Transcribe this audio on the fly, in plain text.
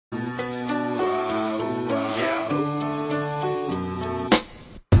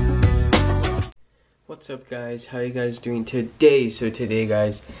What's up guys, how you guys doing today? So today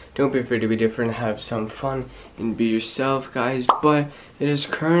guys, don't be afraid to be different, have some fun and be yourself guys. But it is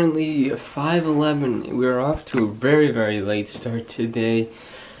currently 5:11. We're off to a very late start today.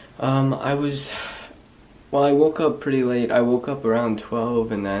 I woke up pretty late. I woke up around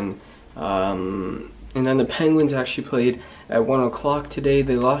 12 and then the Penguins actually played at 1 o'clock today.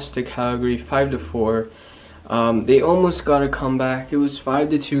 They lost to Calgary 5-4. They almost got a comeback. It was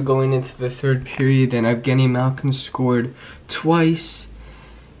 5-2 going into the third period. Then Evgeny Malkin scored twice.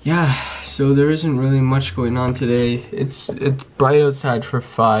 Yeah, so there isn't really much going on today. It's bright outside for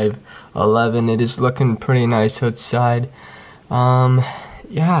 5:11. It is looking pretty nice outside.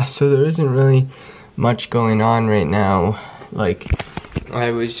 Yeah, so there isn't really much going on right now. Like,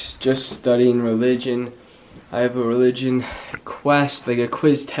 I was just studying religion. I have a religion quest, like a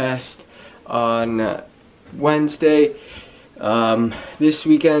quiz test on Wednesday. This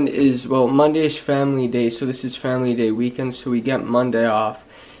weekend is, well, Monday is family day, so this is family day weekend, so we get Monday off.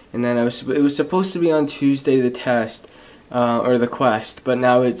 And then it was supposed to be on Tuesday, the test, or the quest, but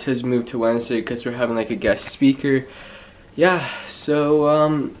now it has moved to Wednesday because we're having like a guest speaker. Yeah, so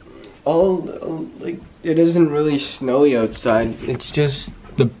like, it isn't really snowy outside. It's just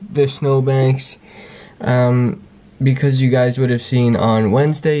the snowbanks. Because you guys would have seen on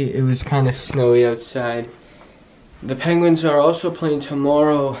Wednesday, it was kind of snowy outside. The Penguins are also playing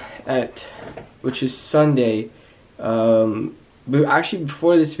tomorrow which is Sunday. But actually,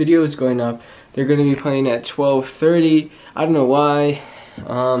 before this video is going up, they're going to be playing at 12:30. I don't know why.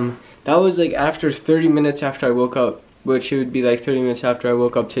 That was like after 30 minutes after I woke up, which it would be like 30 minutes after I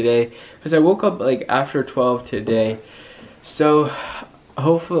woke up today, because I woke up like after 12 today. So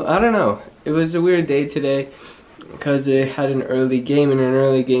hopefully, I don't know. It was a weird day today because they had an early game and an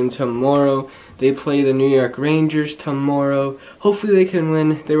early game tomorrow. They play the New York Rangers tomorrow. Hopefully they can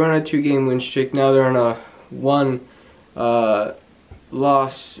win. They run a 2-game win streak. Now they're on a one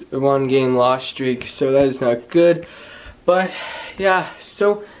game loss streak, so that is not good. But yeah,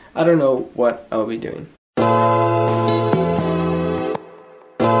 so I don't know what I'll be doing.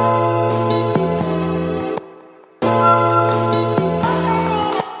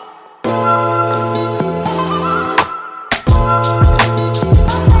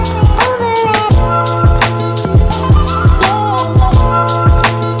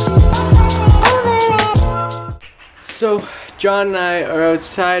 So John and I are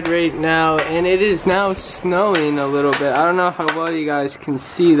outside right now, and it is now snowing a little bit. I don't know how well you guys can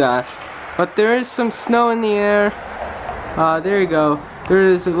see that, but there is some snow in the air. There you go. There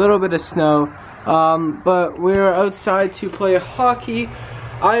is a little bit of snow. But we're outside to play hockey.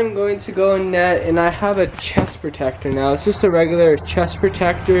 I'm going to go in net, and I have a chest protector now. It's just a regular chest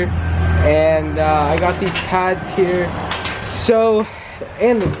protector, and I got these pads here. So,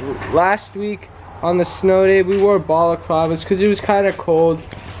 and last week on the snow day, we wore balaclavas because it was kind of cold.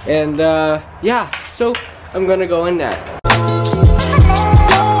 And yeah, so I'm gonna go in net.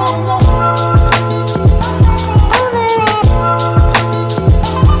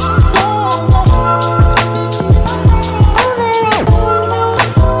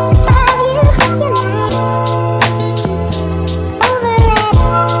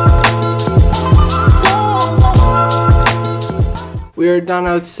 We are done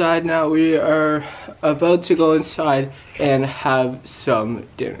outside now. We are about to go inside and have some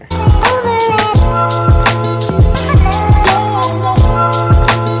dinner.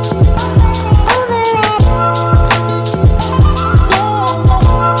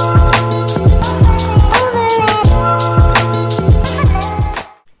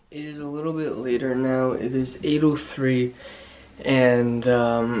 It is a little bit later now. It is 8:03 and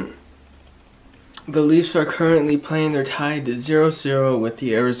the Leafs are currently playing. They're tied to 0-0 with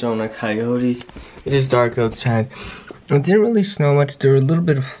the Arizona Coyotes. It is dark outside. It didn't really snow much. There were a little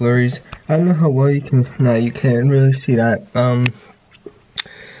bit of flurries. I don't know how well you can. No, you can't really see that.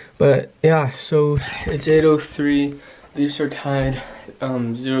 But yeah, so it's 8:03. Leafs are tied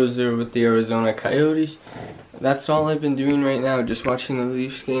 0-0 with the Arizona Coyotes. That's all I've been doing right now. Just watching the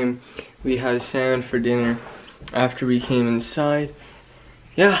Leafs game. We had salmon for dinner after we came inside.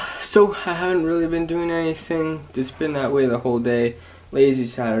 Yeah, so I haven't really been doing anything. It's been that way the whole day. Lazy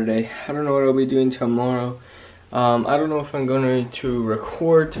Saturday. I don't know what I'll be doing tomorrow. I don't know if I'm going to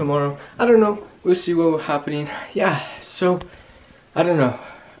record tomorrow. I don't know. We'll see what will happening. Yeah, so I don't know.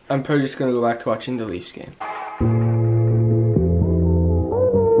 I'm probably just going to go back to watching the Leafs game.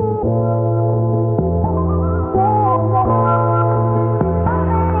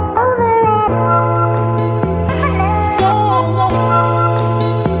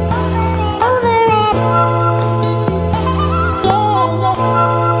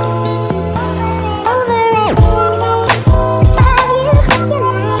 Over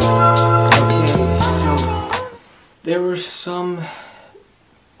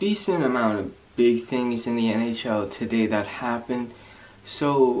decent amount of big things in the NHL today that happened.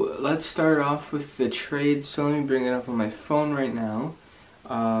 So let's start off with the trades. So let me bring it up on my phone right now.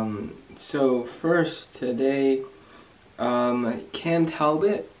 So first today, Cam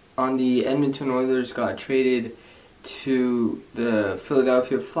Talbot on the Edmonton Oilers got traded to the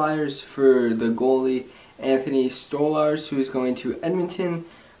Philadelphia Flyers for the goalie Anthony Stolarz, who is going to Edmonton.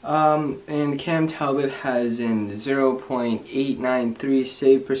 And Cam Talbot has an 0.893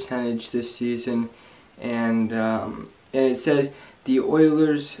 save percentage this season, and it says the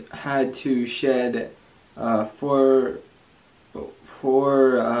Oilers had to shed $4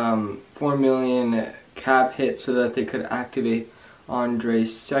 million cap hit so that they could activate Andre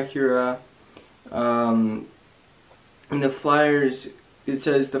Sekera. And the Flyers, it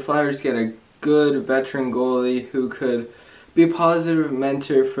says the Flyers get a good veteran goalie who could be a positive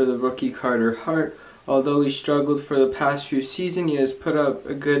mentor for the rookie Carter Hart. Although he struggled for the past few seasons, he has put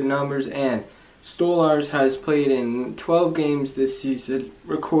up good numbers, and Stolarz has played in 12 games this season,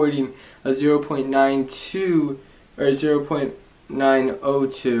 recording a 0.92 or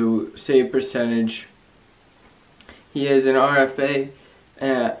 0.902 save percentage. He is an RFA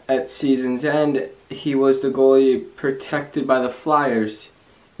at season's end. He was the goalie protected by the Flyers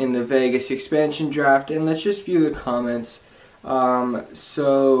in the Vegas expansion draft. And let's just view the comments. It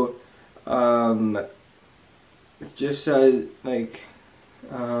just says, like,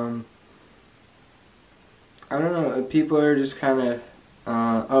 I don't know, people are just kind of,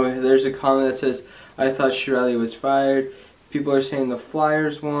 oh, there's a comment that says, I thought Chiarelli was fired. People are saying the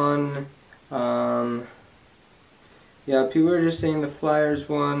Flyers won. Yeah, people are just saying the Flyers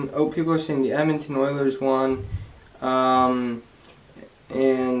won. Oh, people are saying the Edmonton Oilers won. And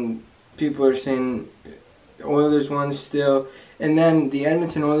people are saying the Oilers won still. And then the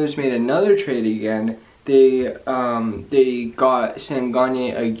Edmonton Oilers made another trade again. They got Sam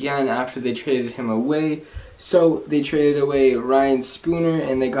Gagner again after they traded him away. So they traded away Ryan Spooner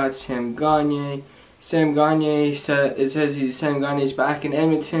and they got Sam Gagner. Sam Gagner, it says Sam Gagner's back in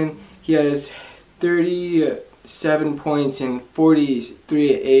Edmonton. He has 37 points in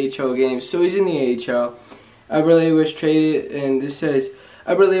 43 AHL games, so he's in the AHL. Eberle was traded, and this says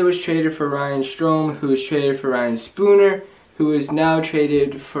Eberle was traded for Ryan Strome, who was traded for Ryan Spooner, who is now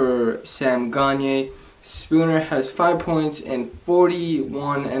traded for Sam Gagner. Spooner has 5 points in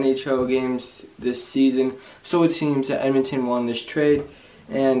 41 NHL games this season, so it seems that Edmonton won this trade.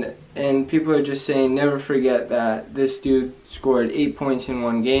 And people are just saying, never forget that this dude scored 8 points in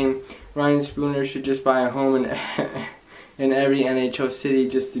one game. Ryan Spooner should just buy a home in every NHL city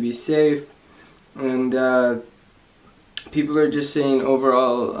just to be safe. And people are just saying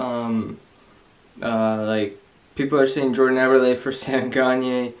overall, like, people are saying Jordan Eberle for Sam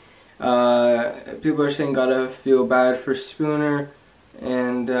Gagner. People are saying gotta feel bad for Spooner.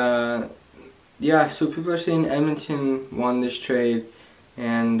 And yeah, so people are saying Edmonton won this trade.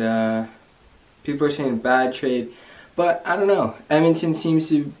 And people are saying bad trade, but I don't know. Edmonton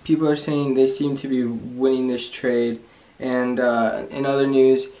people are saying they seem to be winning this trade. And in other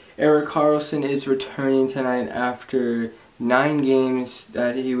news, Erik Karlsson is returning tonight after 9 games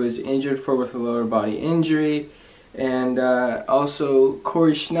that he was injured for with a lower body injury. And also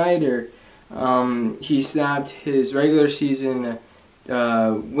Corey Schneider, he snapped his regular season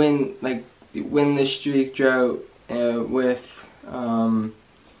win the streak drought with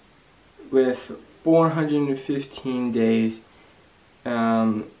 415 days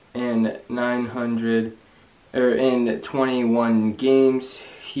and 21 games.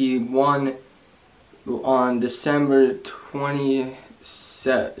 He won on December 27th,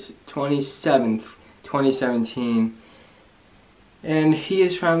 2017. And he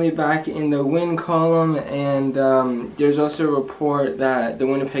is finally back in the win column, and there's also a report that the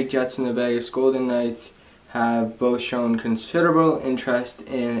Winnipeg Jets and the Vegas Golden Knights have both shown considerable interest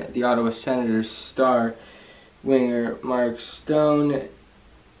in the Ottawa Senators star winger Mark Stone.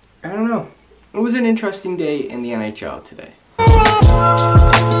 I don't know. It was an interesting day in the NHL today.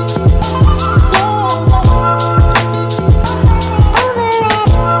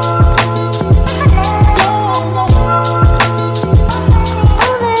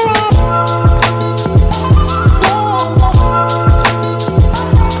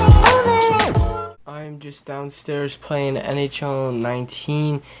 Just downstairs playing NHL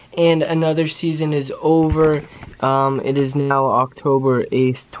 19, and another season is over. It is now October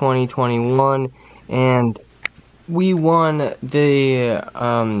 8th, 2021, and we won the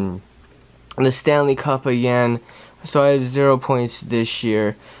Stanley Cup again. So I have 0 points this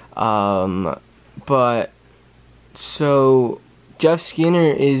year. But so Jeff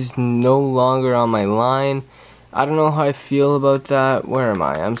Skinner is no longer on my line. I don't know how I feel about that. Where am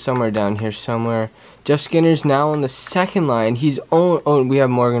I? I'm somewhere down here somewhere. Jeff Skinner's now on the second line. We have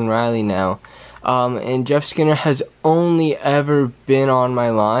Morgan Riley now. And Jeff Skinner has only ever been on my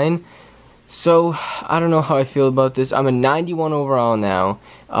line. So, I don't know how I feel about this. I'm a 91 overall now.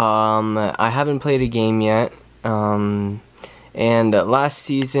 I haven't played a game yet. And last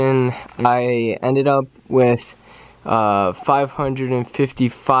season, I ended up with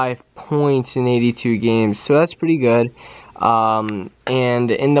 555 points in 82 games. So that's pretty good. And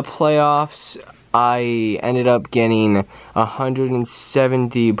in the playoffs, I ended up getting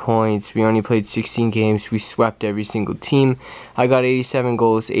 170 points. We only played 16 games. We swept every single team. I got 87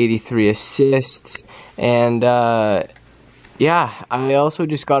 goals, 83 assists. And, yeah, I also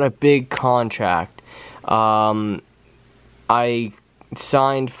just got a big contract. I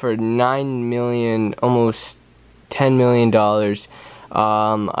signed for $9 million, almost $10 million.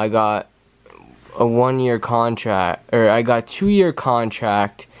 I got a 1-year contract, or I got 2-year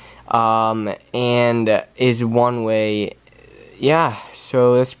contract. And is one way. Yeah,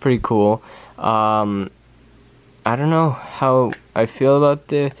 so that's pretty cool. I don't know how I feel about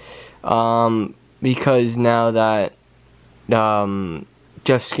this, because now that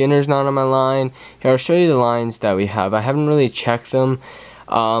Jeff Skinner's not on my line. Here, I'll show you the lines that we have. I haven't really checked them,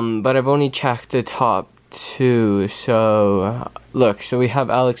 but I've only checked the top 2. So look, so we have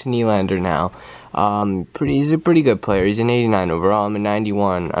Alex Nylander now. He's a pretty good player. He's an 89 overall. I'm a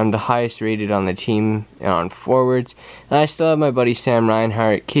 91. I'm the highest rated on the team on forwards. And I still have my buddy Sam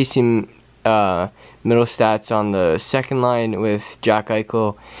Reinhart, Casey Middlestats on the second line with Jack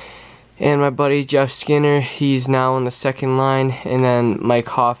Eichel. And my buddy Jeff Skinner, he's now on the second line. And then Mike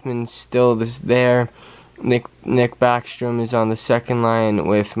Hoffman's still there. Nick Backstrom is on the second line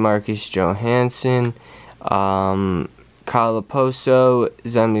with Marcus Johansson. Kyle Laposo,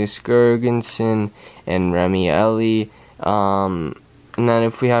 Zemgus Girgensson, and Remy Ellie. And then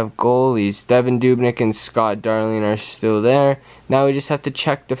if we have goalies, Devin Dubnyk and Scott Darling are still there. Now we just have to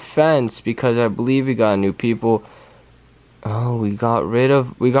check defense, because I believe we got new people. Oh, we got rid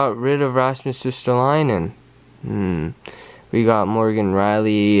of Rasmus Ristolainen. We got Morgan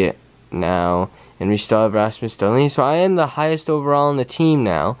Riley now, and we still have Rasmus Dahlin. So I am the highest overall on the team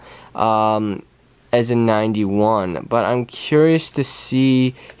now. As a 91, but I'm curious to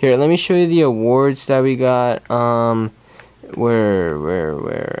see here. Let me show you the awards that we got.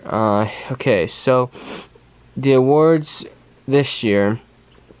 Okay, so the awards this year,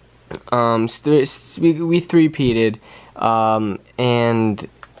 we three-peated, and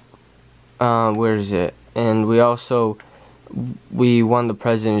where is it? And we won the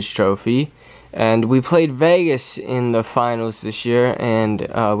President's Trophy. And we played Vegas in the finals this year, and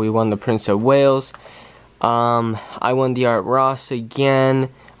we won the Prince of Wales. I won the Art Ross again.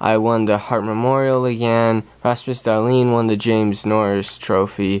 I won the Hart Memorial again. Rasmus Dahlin won the James Norris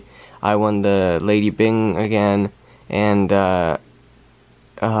Trophy. I won the Lady Byng again. And I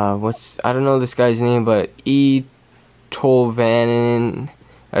don't know this guy's name, but Tolvanen,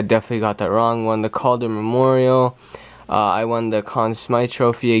 I definitely got that wrong. Won the Calder Memorial. I won the Conn Smythe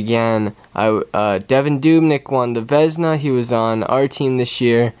Trophy again. Devin Dubnyk won the Vezina. He was on our team this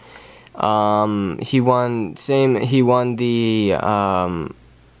year. He won the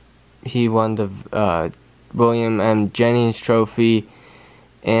William M. Jennings Trophy,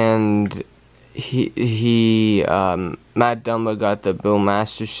 and Matt Dumba got the Bill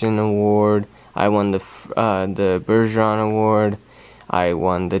Masterson Award. I won the Bergeron Award. I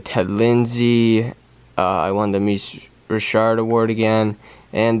won the Ted Lindsay. I won the Mies Richard Award again,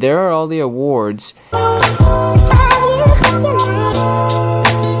 and there are all the awards.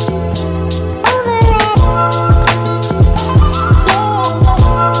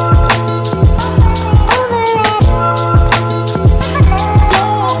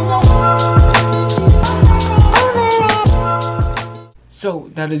 So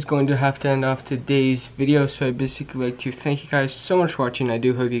that is going to have to end off today's video. So I basically like to thank you guys so much for watching. I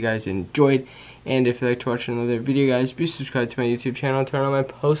do hope you guys enjoyed. And if you'd like to watch another video, guys, be subscribed to my YouTube channel, turn on my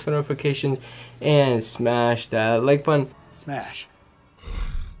post notifications, and smash that like button. Smash.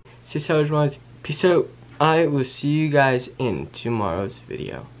 See you, Savage Mods. Peace out. I will see you guys in tomorrow's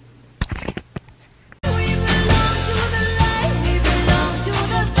video.